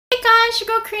guys, your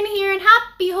girl Karina here, and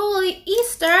happy Holy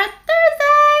Easter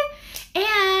Thursday!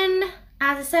 And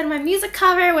as I said in my music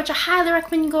cover, which I highly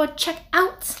recommend you go check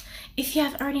out if you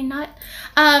haven't already not,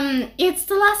 it's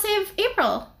the last day of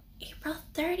April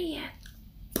 30th.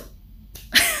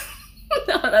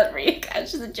 No, that's for you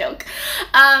guys, just a joke.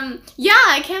 Yeah,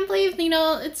 I can't believe,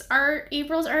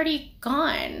 April's already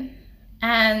gone.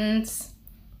 And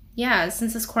yeah,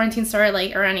 since this quarantine started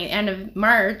like around the end of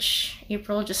March,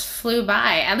 April just flew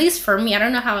by. At least for me. I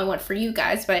don't know how it went for you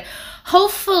guys, but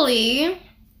hopefully,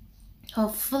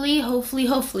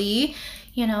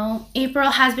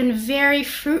 April has been very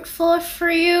fruitful for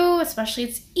you, especially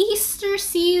it's Easter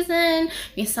season.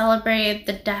 We celebrate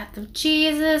the death of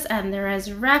Jesus and the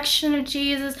resurrection of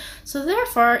Jesus. So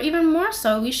therefore, even more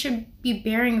so, we should be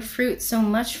bearing fruit so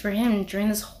much for him during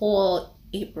this whole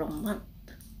April month.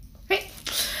 Right?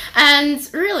 And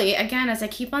really, again, as I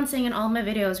keep on saying in all my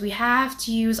videos, we have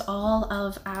to use all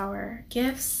of our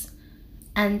gifts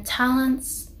and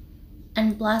talents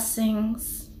and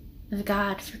blessings of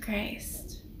God for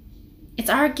Christ. It's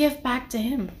our gift back to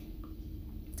him.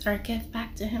 It's our gift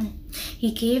back to him.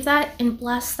 He gave that and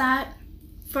blessed that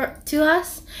to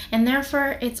us, and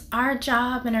therefore it's our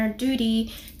job and our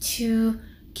duty to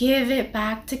give it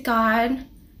back to God,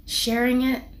 sharing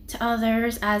it to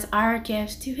others as our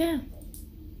gift to him.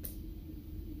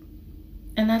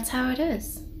 And that's how it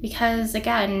is. Because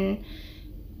again,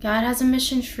 God has a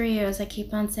mission for you, as I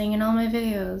keep on saying in all my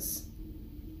videos.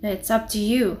 It's up to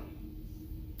you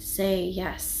to say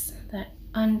yes, that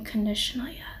unconditional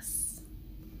yes.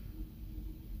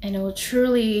 And it will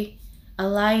truly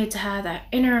allow you to have that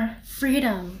inner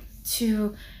freedom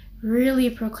to really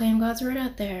proclaim God's word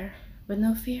out there with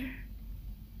no fear.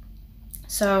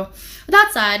 So with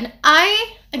that said,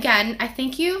 I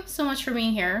thank you so much for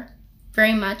being here.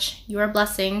 Very much. You are a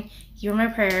blessing. You are my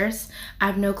prayers. I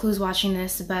have no clues watching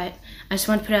this, but I just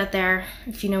want to put it out there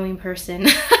if you know me in person.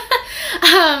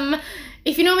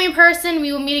 If you know me in person,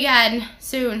 we will meet again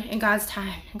soon in God's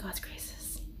time, in God's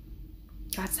graces.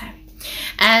 God's time.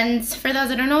 And for those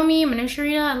that don't know me, my name is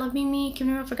Sharita. I love being me,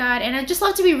 keeping it real for God, and I just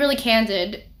love to be really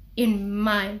candid in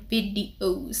my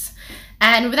videos.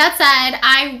 And with that said,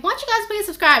 I want you guys to please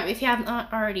subscribe if you haven't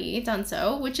already done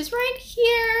so, which is right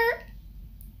here.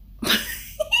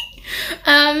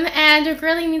 And it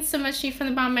really means so much to me from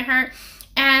the bottom of my heart.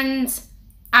 And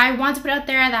I want to put out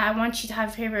there that I want you to have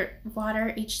a favorite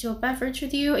water H2O beverage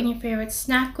with you and your favorite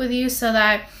snack with you, so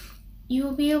that you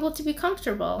will be able to be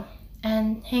comfortable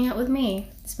and hang out with me,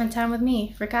 spend time with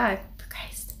me for God, for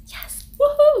Christ. Yes,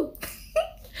 woohoo!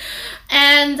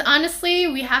 And honestly,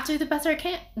 we have to do the best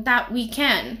that we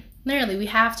can. Literally, we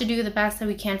have to do the best that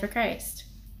we can for Christ.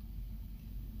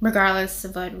 Regardless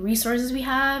of what resources we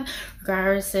have,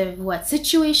 regardless of what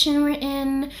situation we're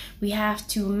in, we have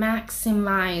to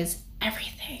maximize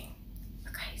everything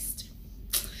for Christ.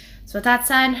 So with that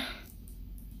said,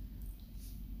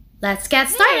 let's get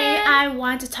started. I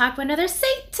want to talk about another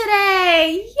saint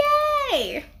today.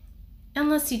 Yay!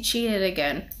 Unless you cheated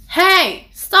again. Hey,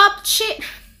 stop cheating.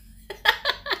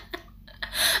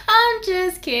 I'm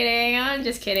just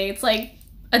kidding. It's like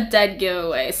a dead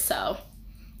giveaway, so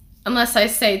unless I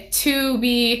say to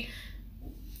be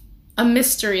a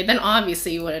mystery, then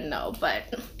obviously you wouldn't know, but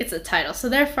it's a title, so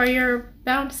therefore you're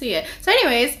bound to see it. So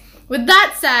anyways, with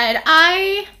that said,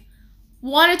 I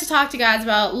wanted to talk to you guys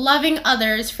about loving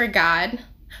others for God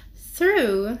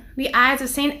through the eyes of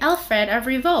Saint Aelred of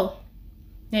Rievaulx.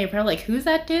 Yeah, you're probably like, who's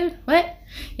that dude? What?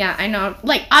 Yeah, I know.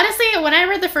 Like, honestly, when I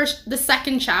read the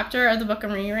second chapter of the book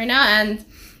I'm reading right now, and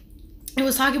it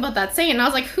was talking about that saint, and I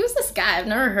was like, who's this guy? I've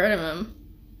never heard of him.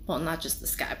 Well, not just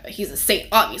this guy, but he's a saint,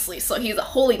 obviously, so he's a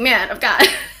holy man of God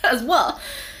as well,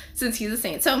 since he's a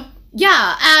saint. So,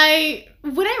 yeah,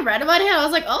 when I read about him, I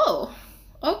was like, oh,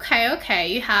 okay,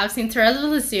 you have Saint Therese of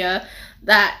Lisieux,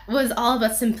 that was all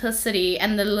about simplicity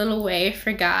and the little way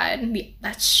for God,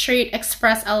 that straight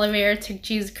express elevator to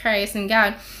Jesus Christ and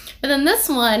God. But then this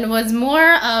one was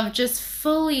more of just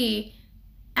fully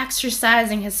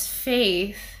exercising his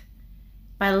faith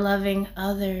by loving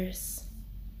others.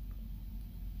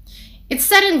 It's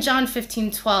said in John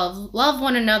 15:12, love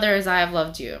one another as I have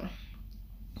loved you,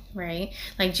 right?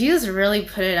 Like, Jesus really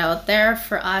put it out there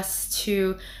for us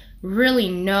to really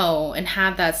know and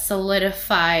have that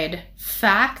solidified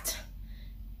fact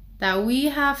that we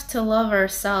have to love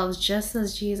ourselves just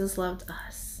as Jesus loved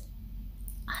us.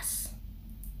 Us.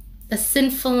 The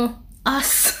sinful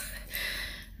us,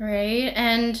 right?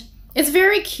 And it's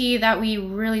very key that we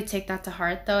really take that to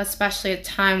heart, though, especially at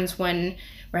times when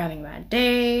we're having a bad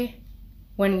day,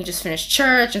 when we just finished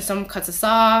church and someone cuts us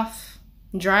off,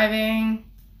 driving.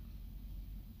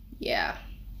 Yeah.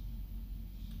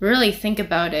 really think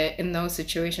about it in those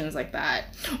situations like that.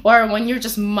 Or when you're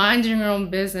just minding your own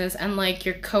business and like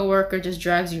your coworker just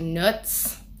drives you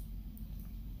nuts.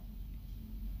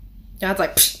 God's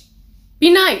like, psh,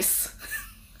 be nice.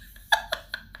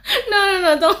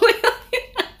 No, don't like that.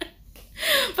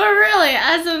 But really,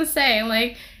 as I'm saying,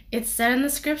 like, it's said in the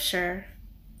scripture,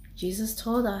 Jesus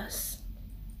told us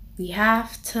we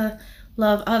have to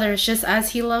love others just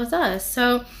as he loves us.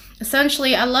 So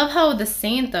essentially, I love how the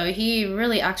saint, though, he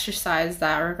really exercised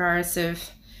that regardless of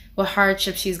what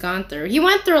hardships he's gone through. He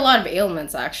went through a lot of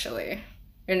ailments, actually,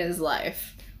 in his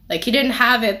life. Like, he didn't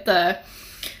have it the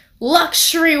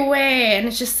luxury way, and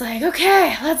it's just like,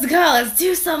 okay, let's go, let's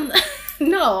do something.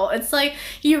 No, it's like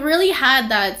he really had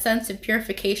that sense of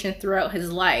purification throughout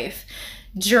his life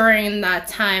during that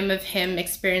time of him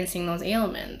experiencing those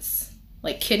ailments.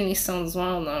 Like kidney stones, one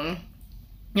of them,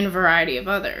 and a variety of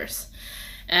others.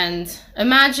 And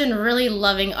imagine really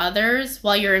loving others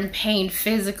while you're in pain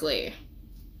physically.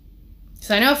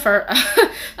 So I know for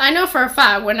a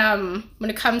fact when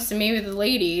it comes to me with the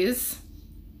ladies,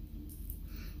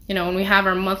 you know, when we have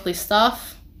our monthly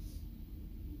stuff,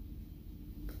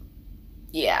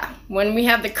 yeah, when we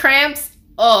have the cramps,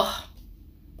 oh,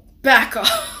 back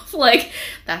off. Like,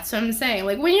 that's what I'm saying.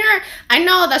 Like, when you're, I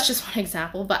know that's just one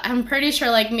example, but I'm pretty sure,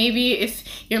 like, maybe if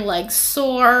your leg's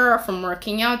sore from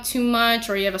working out too much,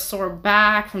 or you have a sore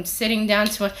back from sitting down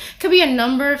too much, it could be a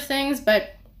number of things,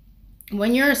 but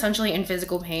when you're essentially in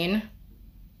physical pain,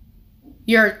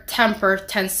 your temper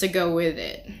tends to go with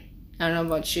it. I don't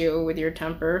know about you with your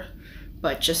temper,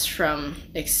 but just from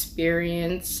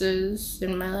experiences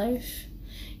in my life,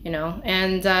 you know,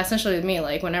 and essentially with me,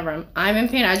 like, whenever I'm in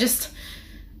pain, I just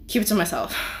keep it to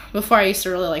myself. Before I used to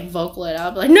really like vocal it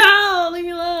out, like, no, leave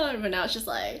me alone. But now it's just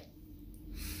like,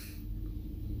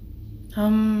 no,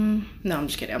 I'm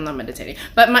just kidding. I'm not meditating.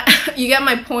 But you get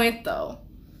my point though.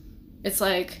 It's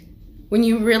like when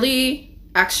you really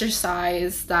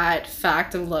exercise that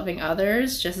fact of loving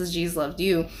others just as Jesus loved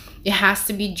you, it has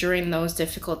to be during those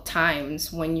difficult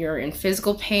times when you're in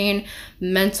physical pain,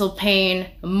 mental pain,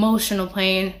 emotional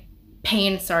pain,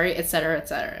 etc.,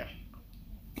 etc.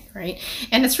 Right?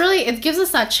 And it's really, it gives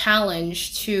us that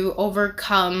challenge to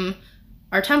overcome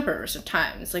our tempers at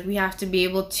times. Like, we have to be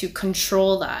able to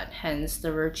control that, hence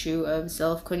the virtue of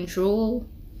self-control.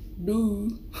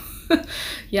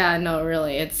 Yeah, no,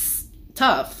 really, it's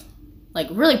tough. Like,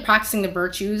 really practicing the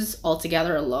virtues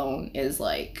altogether alone is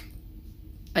like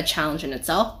a challenge in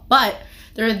itself, but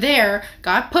they're there.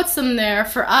 God puts them there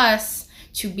for us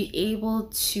to be able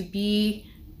to be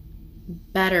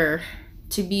better,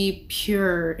 to be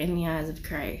pure in the eyes of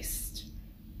Christ.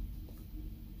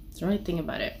 So really think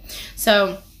about it.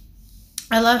 So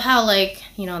I love how, like,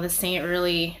 you know, the saint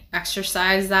really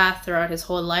exercised that throughout his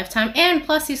whole lifetime, and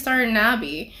plus he started an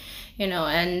abbey, you know,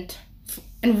 and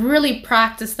really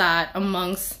practiced that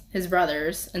amongst his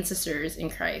brothers and sisters in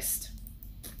Christ.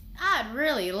 God,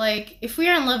 really, like, if we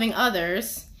aren't loving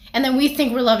others and then we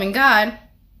think we're loving God,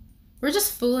 we're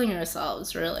just fooling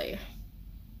ourselves, really.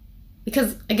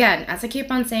 Because, again, as I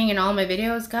keep on saying in all my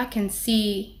videos, God can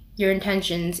see your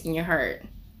intentions in your heart.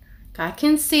 God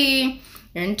can see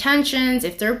your intentions,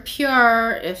 if they're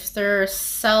pure, if they're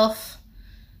selfish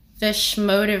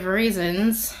motive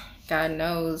reasons. God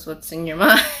knows what's in your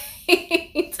mind.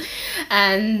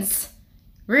 And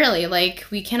really, like,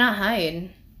 we cannot hide.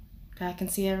 God can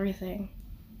see everything.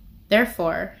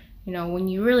 Therefore, you know, when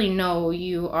you really know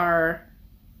you are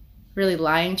really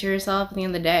lying to yourself at the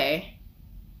end of the day,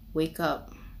 wake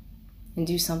up and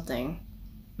do something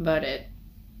about it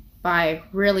by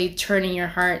really turning your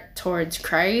heart towards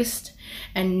Christ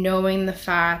and knowing the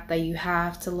fact that you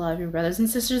have to love your brothers and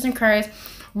sisters in Christ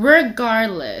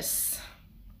regardless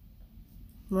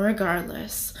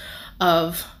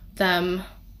of them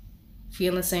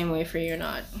feeling the same way for you or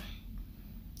not.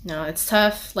 No, it's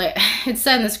tough. Like, it's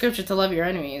said in the scripture to love your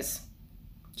enemies.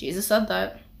 Jesus said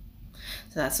that.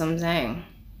 So that's what I'm saying.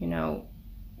 You know,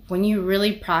 when you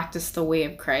really practice the way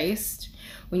of Christ,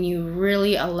 when you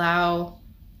really allow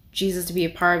Jesus to be a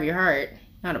part of your heart,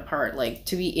 not a part, like,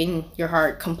 to be in your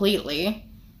heart completely,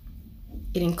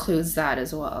 it includes that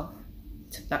as well,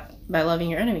 by loving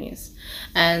your enemies.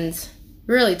 And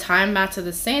really, tying back to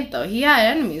the saint, though, he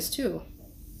had enemies too.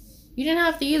 You didn't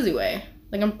have the easy way.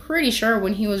 Like, I'm pretty sure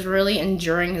when he was really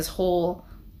enduring his whole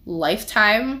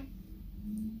lifetime,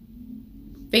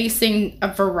 facing a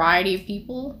variety of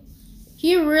people,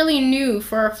 he really knew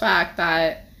for a fact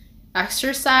that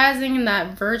exercising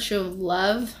that virtue of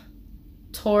love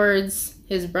towards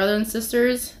his brothers and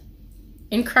sisters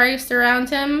in Christ around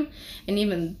him, and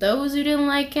even those who didn't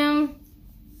like him,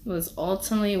 was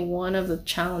ultimately one of the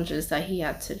challenges that he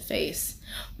had to face.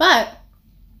 But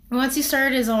once he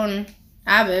started his own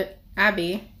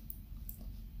abbey,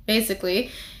 basically,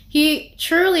 he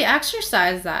truly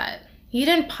exercised that. He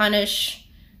didn't punish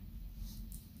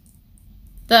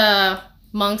the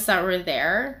monks that were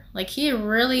there. Like, he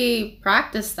really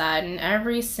practiced that in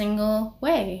every single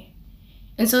way.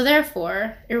 And so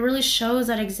therefore, it really shows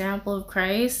that example of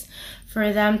Christ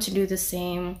for them to do the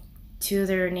same to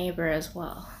their neighbor as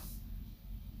well.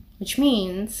 Which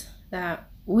means that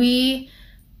we,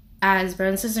 as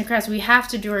brothers and sisters in Christ, we have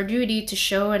to do our duty to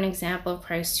show an example of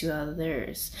Christ to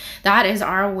others. That is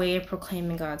our way of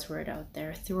proclaiming God's word out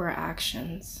there, through our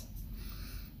actions.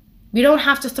 We don't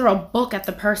have to throw a book at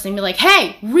the person and be like,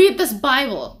 hey, read this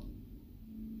Bible.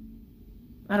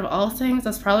 Out of all things,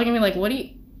 that's probably gonna be like,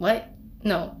 what?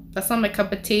 No, that's not my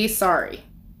cup of tea, sorry.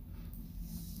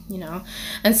 You know?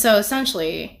 And so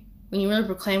essentially, when you really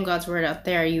proclaim God's word out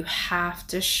there, you have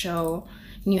to show,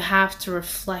 and you have to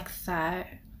reflect that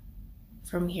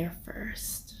from here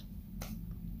first.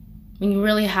 When you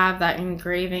really have that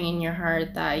engraving in your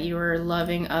heart that you are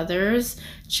loving others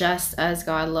just as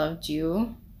God loved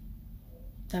you,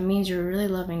 that means you're really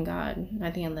loving God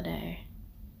at the end of the day.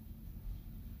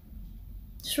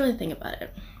 Just really think about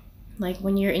it. Like,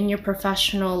 when you're in your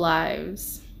professional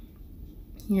lives,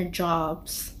 in your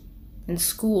jobs, in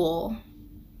school,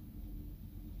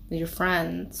 with your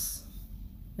friends,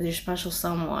 with your special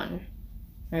someone,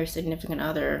 or your significant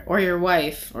other, or your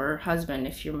wife or husband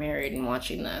if you're married and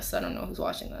watching this. I don't know who's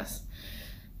watching this,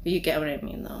 but you get what I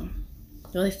mean though.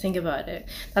 Really think about it.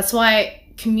 That's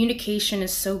why communication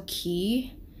is so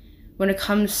key when it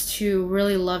comes to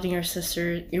really loving your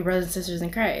sisters, your brothers and sisters in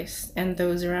Christ, and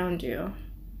those around you.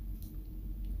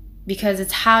 Because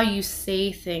it's how you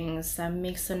say things that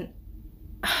makes a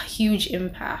huge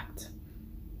impact.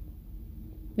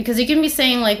 Because you can be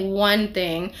saying like one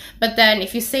thing, but then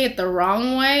if you say it the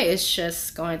wrong way, it's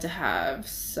just going to have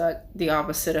the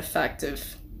opposite effect of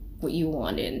what you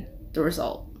wanted, the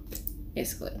result,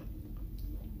 basically.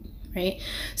 Right?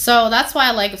 So that's why,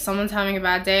 like, if someone's having a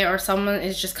bad day or someone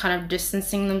is just kind of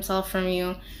distancing themselves from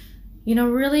you, you know,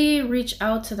 really reach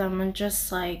out to them and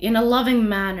just, like, in a loving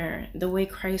manner, the way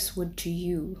Christ would to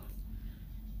you.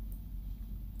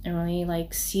 And really,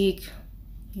 like, seek,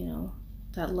 you know,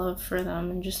 that love for them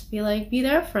and just be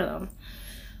there for them.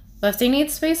 But if they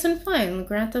need space, then fine,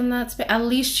 grant them that space. At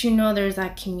least you know there's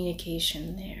that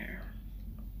communication there.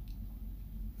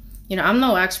 You know, I'm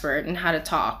no expert in how to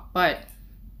talk, but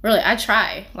really, I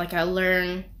try. Like, I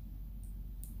learn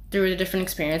through the different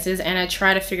experiences, and I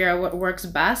try to figure out what works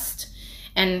best,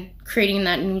 and creating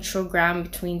that neutral ground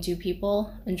between two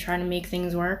people and trying to make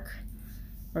things work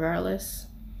regardless.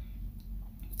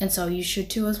 And so you should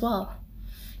too as well.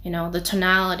 You know, the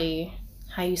tonality,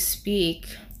 how you speak,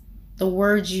 the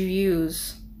words you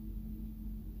use.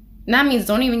 And that means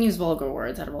don't even use vulgar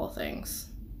words out of all things.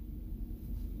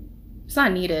 It's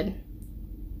not needed.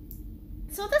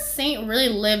 So this saint really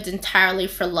lived entirely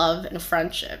for love and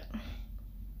friendship.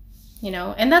 You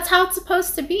know, and that's how it's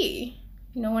supposed to be.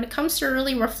 You know, when it comes to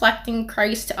really reflecting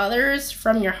Christ to others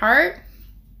from your heart,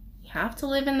 you have to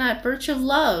live in that virtue of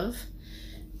love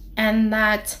and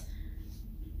that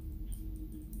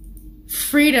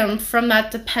freedom from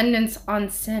that dependence on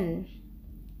sin.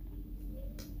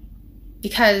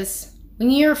 Because when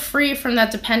you're free from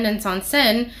that dependence on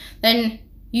sin, then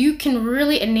you can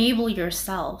really enable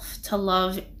yourself to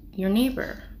love your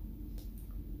neighbor.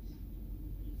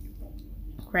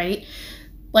 Right?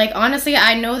 Like, honestly,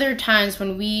 I know there are times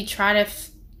when we try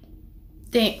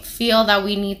to feel that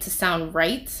we need to sound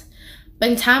right. But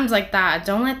in times like that,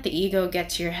 don't let the ego get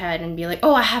to your head and be like,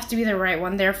 oh, I have to be the right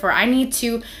one. Therefore, I need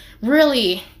to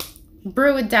really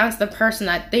brew it down to the person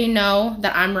that they know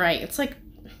that I'm right. It's like,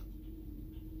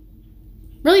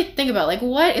 really think about, like,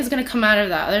 what is going to come out of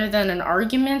that other than an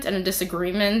argument and a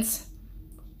disagreement?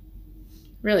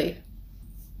 Really,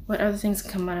 what other things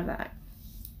can come out of that?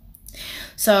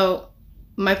 So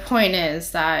my point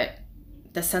is that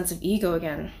the sense of ego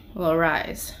again will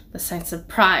arise. The sense of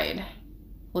pride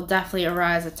will definitely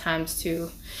arise at times too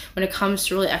when it comes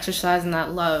to really exercising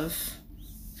that love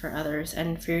for others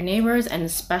and for your neighbors, and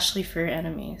especially for your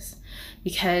enemies.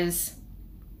 Because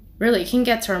really, it can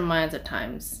get to our minds at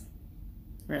times.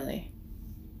 Really.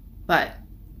 But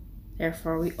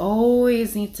therefore, we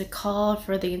always need to call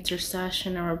for the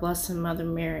intercession of our Blessed Mother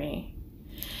Mary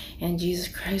and Jesus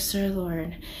Christ our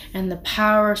Lord, and the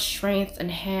power, strength,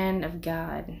 and hand of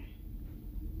God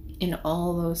in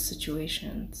all those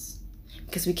situations.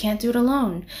 Because we can't do it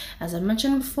alone. As I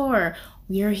mentioned before,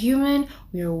 we are human,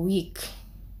 we are weak.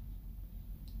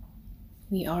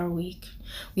 We are weak.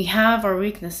 We have our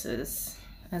weaknesses,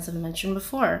 as I've mentioned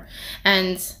before.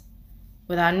 And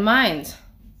with that in mind,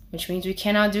 which means we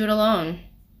cannot do it alone.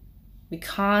 We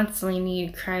constantly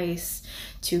need Christ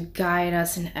to guide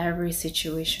us in every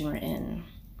situation we're in,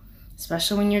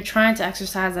 especially when you're trying to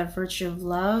exercise that virtue of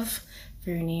love for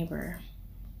your neighbor,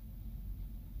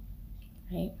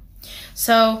 right?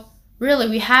 So really,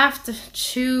 we have to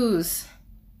choose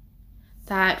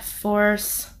that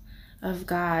force of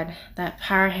God, that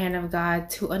power hand of God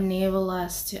to enable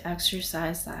us to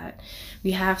exercise that.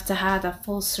 We have to have that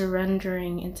full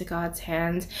surrendering into God's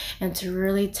hands and to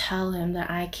really tell him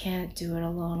that I can't do it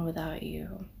alone without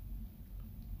you.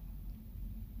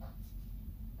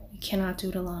 We cannot do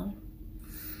it alone.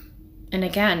 And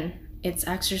again, it's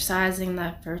exercising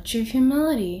that virtue of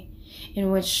humility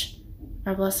in which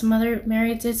our Blessed Mother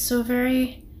Mary did so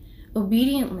very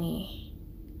obediently.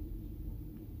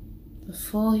 With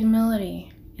full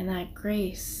humility and that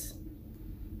grace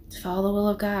to follow the will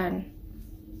of God.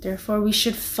 Therefore, we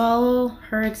should follow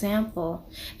her example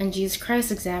and Jesus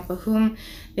Christ's example, whom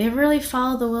they really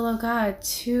followed the will of God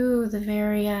to the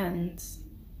very end.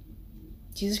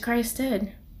 Jesus Christ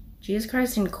did. Jesus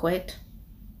Christ didn't quit.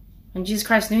 When Jesus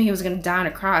Christ knew he was going to die on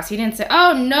a cross, he didn't say,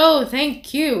 oh no,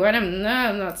 thank you, I'm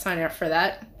not signing up for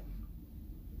that.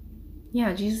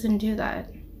 Yeah, Jesus didn't do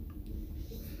that.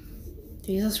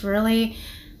 Jesus really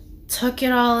took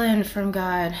it all in from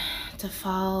God to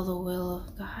follow the will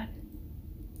of God.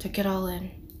 Took it all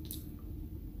in.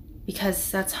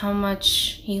 Because that's how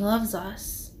much he loves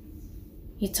us.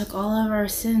 He took all of our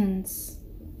sins.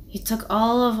 He took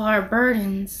all of our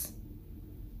burdens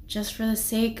just for the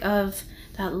sake of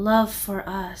that love for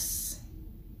us.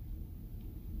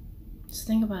 Just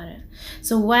think about it.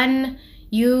 So when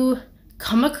you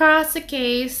come across a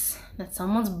case that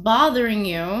someone's bothering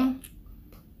you,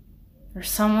 or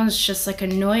someone's just like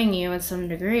annoying you in some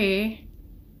degree,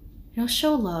 you'll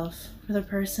show love for the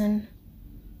person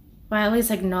by at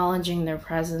least acknowledging their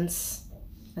presence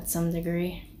at some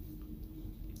degree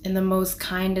in the most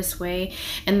kindest way,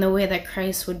 and the way that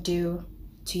Christ would do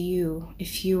to you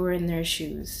if you were in their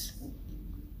shoes.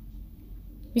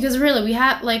 Because really, we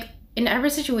have, like, in every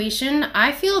situation,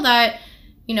 I feel that,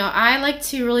 you know, I like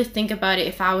to really think about it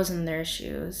if I was in their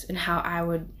shoes and how I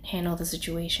would handle the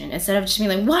situation, instead of just being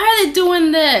like, why are they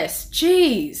doing this?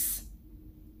 Jeez.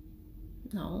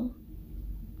 No.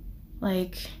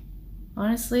 Like,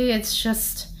 honestly, it's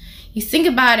just, you think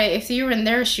about it, if you were in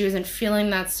their shoes and feeling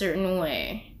that certain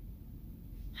way,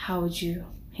 how would you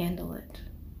handle it?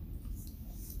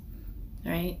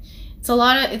 Right?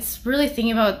 It's really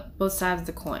thinking about both sides of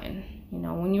the coin. You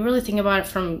know, when you really think about it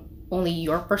from only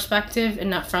your perspective and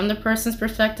not from the person's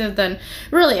perspective, then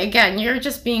really, again, you're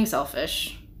just being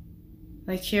selfish.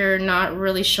 Like, you're not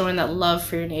really showing that love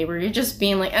for your neighbor. You're just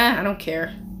being like, I don't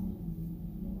care.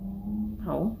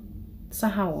 No, that's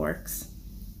not how it works.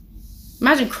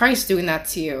 Imagine Christ doing that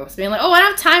to you. It's being like, oh, I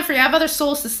don't have time for you. I have other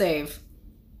souls to save.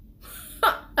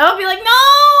 I'll be like, no!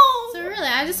 So really,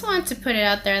 I just wanted to put it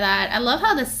out there that I love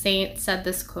how the saint said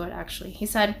this quote, actually. He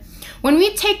said, when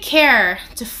we take care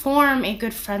to form a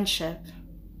good friendship,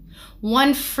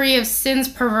 one free of sin's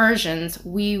perversions,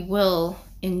 we will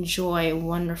enjoy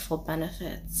wonderful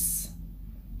benefits.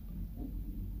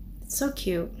 It's so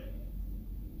cute.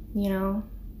 You know?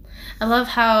 I love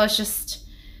how it's just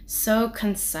so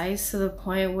concise to the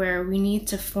point where we need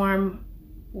to form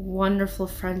wonderful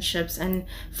friendships and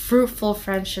fruitful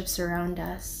friendships around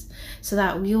us so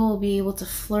that we will be able to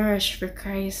flourish for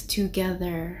Christ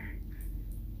together.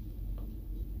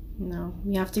 You know,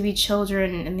 we have to be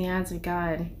children in the eyes of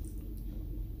God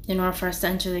in order for us to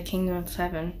enter the kingdom of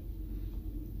heaven.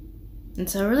 And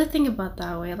so really think about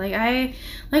that way. Like, I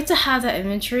like to have that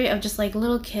imagery of just like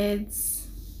little kids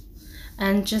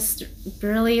and just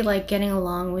really like getting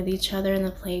along with each other in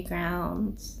the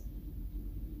playground.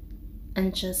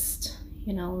 And just,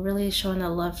 you know, really showing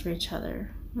that love for each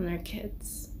other when they're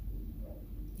kids.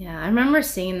 Yeah, I remember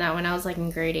seeing that when I was like in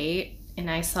grade 8, and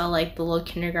I saw like the little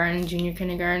kindergarten, junior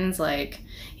kindergartens, like,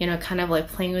 you know, kind of like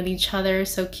playing with each other.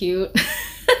 So cute.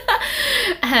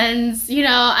 And, you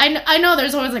know, I know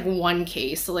there's always like one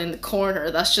case in the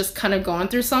corner that's just kind of going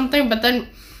through something, but then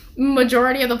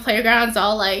majority of the playgrounds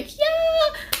all like,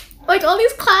 yeah, like all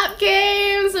these clap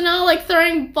games and all like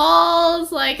throwing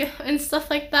balls, like, and stuff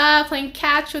like that, playing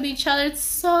catch with each other. It's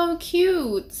so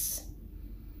cute,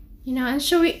 you know. And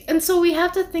so we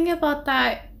have to think about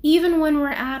that even when we're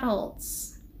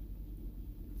adults,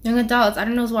 young adults. I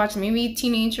don't know who's watching, maybe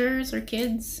teenagers or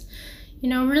kids. You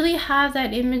know, really have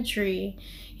that imagery,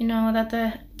 you know, that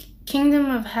the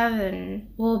kingdom of heaven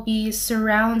will be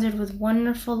surrounded with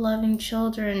wonderful, loving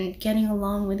children getting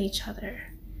along with each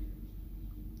other.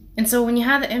 And so when you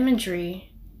have the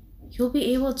imagery, you'll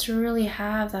be able to really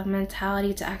have that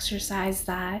mentality to exercise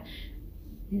that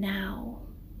now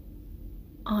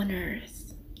on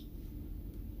earth.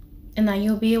 And that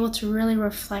you'll be able to really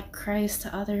reflect Christ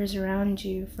to others around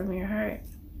you from your heart.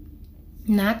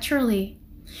 Naturally.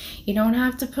 You don't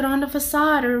have to put on a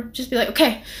facade or just be like,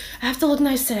 okay, I have to look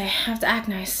nice today. I have to act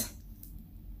nice.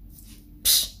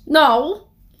 Psh, no.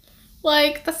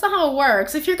 Like, that's not how it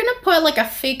works. If you're gonna put like a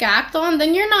fake act on,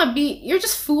 then you're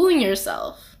just fooling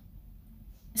yourself.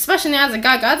 Especially as a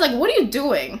guy. God's like, what are you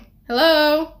doing?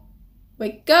 Hello?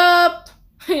 Wake up.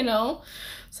 You know?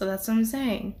 So that's what I'm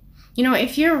saying. You know,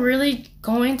 if you're really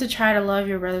going to try to love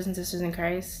your brothers and sisters in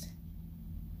Christ,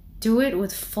 do it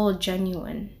with full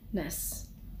genuineness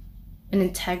and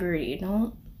integrity.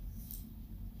 Don't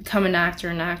become an actor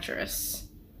and actress.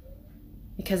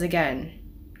 Because again,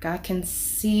 God can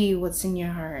see what's in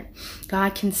your heart.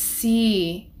 God can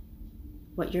see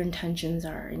what your intentions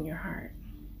are in your heart.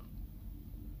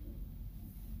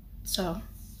 So,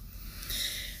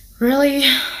 really,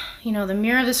 you know, the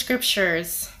mirror of the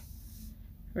scriptures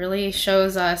really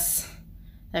shows us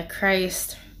that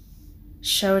Christ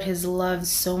showed his love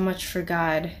so much for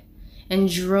God and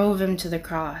drove him to the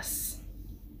cross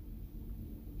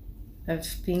of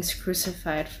being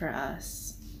crucified for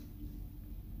us.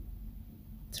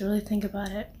 So really think about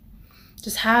it.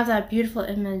 Just have that beautiful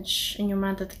image in your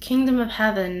mind that the kingdom of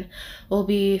heaven will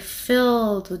be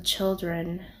filled with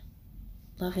children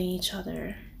loving each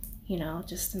other, you know,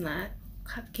 just in that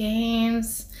cup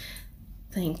games,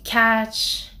 playing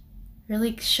catch,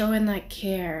 really showing that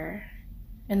care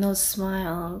and those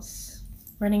smiles,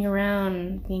 running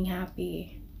around being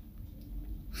happy.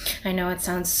 I know it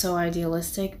sounds so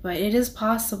idealistic, but it is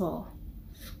possible.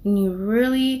 When you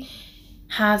really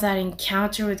have that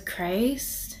encounter with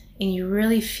Christ and you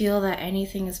really feel that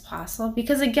anything is possible,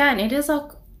 because again, it is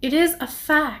a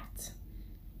fact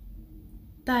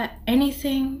that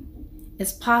anything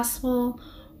is possible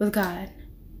with God.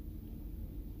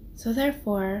 So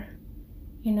therefore,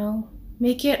 you know,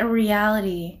 make it a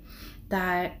reality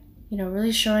that, you know,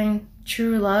 really showing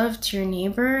true love to your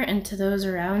neighbor and to those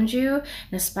around you,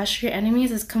 and especially your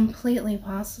enemies, is completely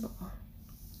possible.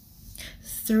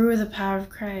 Through the power of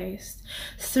Christ,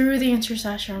 through the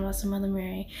intercession of Blessed Mother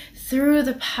Mary, through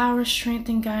the power, strength,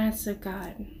 and guidance of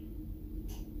God.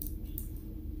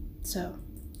 So,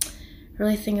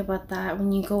 really think about that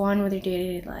when you go on with your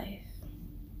day-to-day life.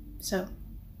 So,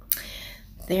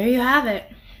 there you have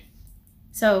it.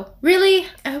 So, really,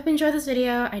 I hope you enjoyed this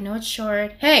video. I know it's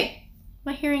short. Hey!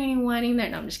 Am I hearing any whining there?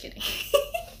 No, I'm just kidding.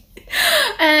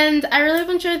 And I really hope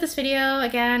you enjoyed this video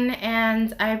again,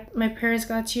 and my prayers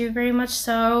go out to you very much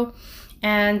so.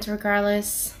 And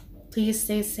regardless, please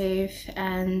stay safe,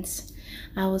 and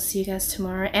I will see you guys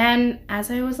tomorrow. And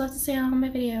as I always love to say on all my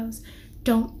videos,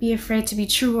 don't be afraid to be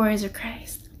true warriors of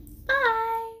Christ.